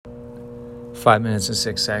5 minutes and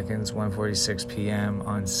 6 seconds, 1:46 p.m.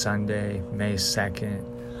 on Sunday, May 2nd.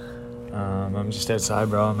 I'm just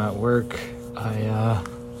outside, bro. I'm at work.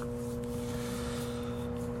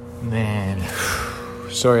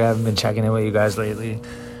 Sorry I haven't been checking in with you guys lately.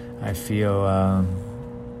 I feel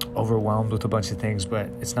overwhelmed with a bunch of things,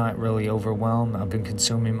 but it's not really overwhelmed. I've been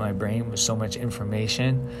consuming my brain with so much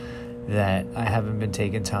information that I haven't been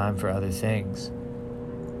taking time for other things.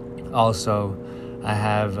 Also, I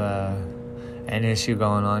have an issue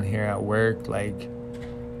going on here at work,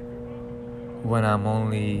 when I'm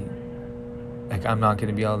not going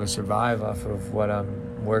to be able to survive off of what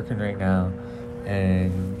I'm working right now.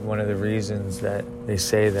 And one of the reasons that they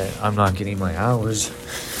say that I'm not getting my hours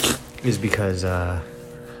is because I'm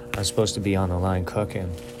supposed to be on the line cooking.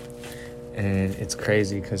 And it's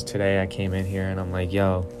crazy because today I came in here and I'm like,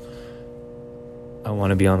 yo, I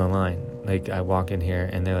want to be on the line. I walk in here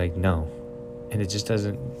and they're like, no. And it just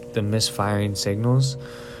doesn't, the misfiring signals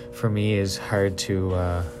for me is hard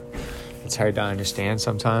to, it's hard to understand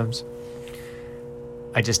sometimes.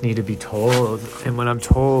 I just need to be told. And when I'm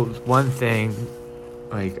told one thing,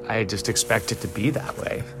 I just expect it to be that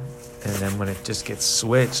way. And then when it just gets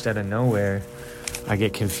switched out of nowhere, I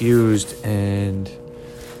get confused and did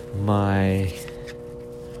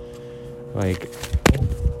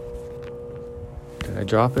I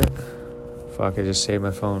drop it? Fuck, I just saved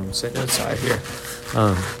my phone. I'm sitting outside here.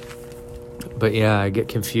 But yeah, I get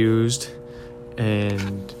confused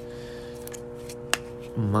and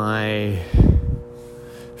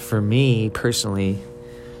for me personally,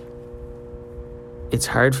 it's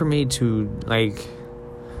hard for me to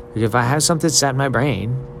if I have something set in my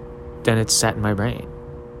brain, then it's set in my brain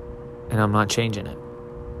and I'm not changing it.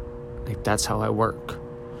 That's how I work.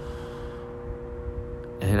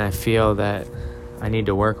 And I feel that I need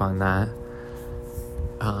to work on that.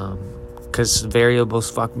 Because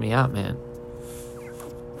variables fuck me up, man.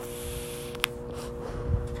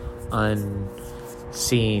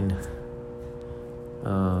 Unseen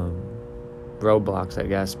roadblocks, I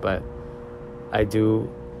guess, but I do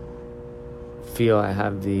feel I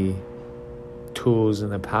have the tools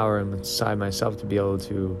and the power inside myself to be able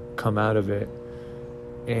to come out of it.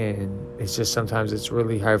 And it's just sometimes it's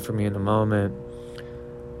really hard for me in the moment.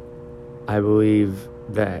 I believe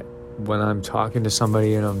that when I'm talking to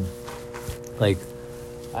somebody and I'm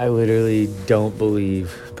I literally don't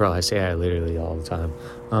believe, bro, I say I literally all the time.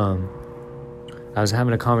 I was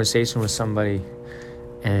having a conversation with somebody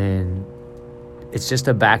and it's just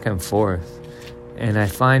a back and forth. And I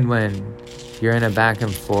find when you're in a back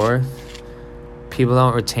and forth, people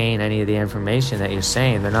don't retain any of the information that you're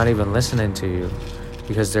saying. They're not even listening to you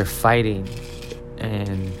because they're fighting.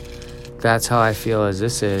 And that's how I feel as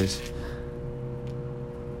this is.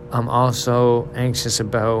 I'm also anxious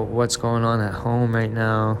about what's going on at home right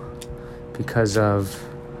now because of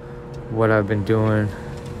what I've been doing.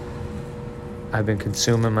 I've been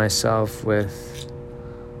consuming myself with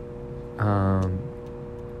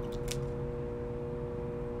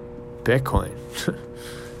Bitcoin.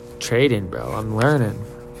 Trading, bro. I'm learning.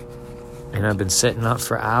 And I've been sitting up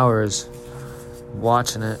for hours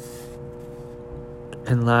watching it.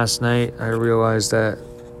 And last night I realized that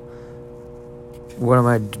what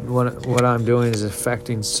I'm doing is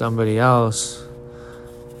affecting somebody else,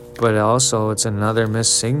 but also it's another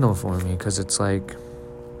missed signal for me because it's I've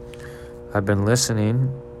been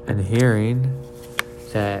listening and hearing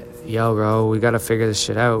that, yo, bro, we got to figure this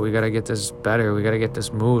shit out. We got to get this better. We got to get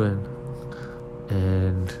this moving.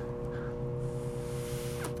 And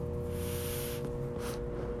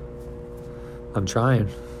I'm trying.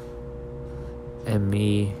 And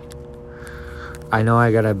I know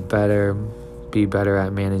I got to be better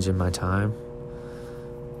at managing my time.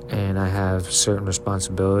 And I have certain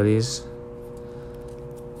responsibilities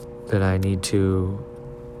that I need to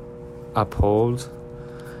uphold.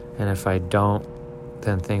 And if I don't,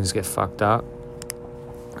 then things get fucked up.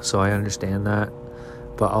 So I understand that.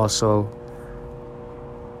 But also,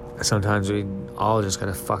 sometimes we all just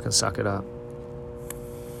gotta fucking suck it up.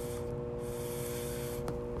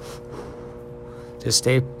 Just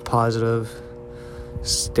stay positive.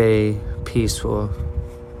 Stay peaceful.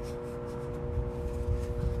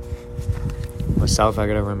 Myself, I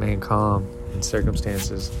gotta remain calm in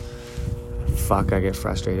circumstances. Fuck, I get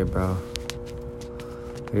frustrated, bro.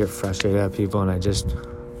 I get frustrated at people and I just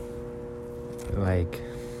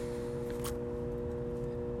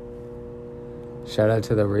shout out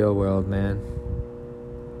to the real world, man.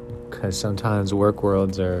 Because sometimes work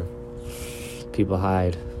worlds are, people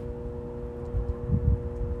hide.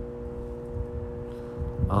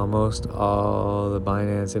 Almost all the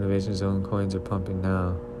Binance Innovation Zone coins are pumping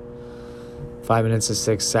now. 5 minutes and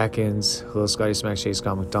 6 seconds. Little Scotty Smack Shea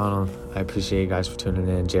Scott McDonald. I appreciate you guys for tuning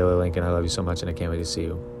in. Jayla Lincoln, I love you so much, and I can't wait to see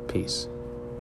you. Peace.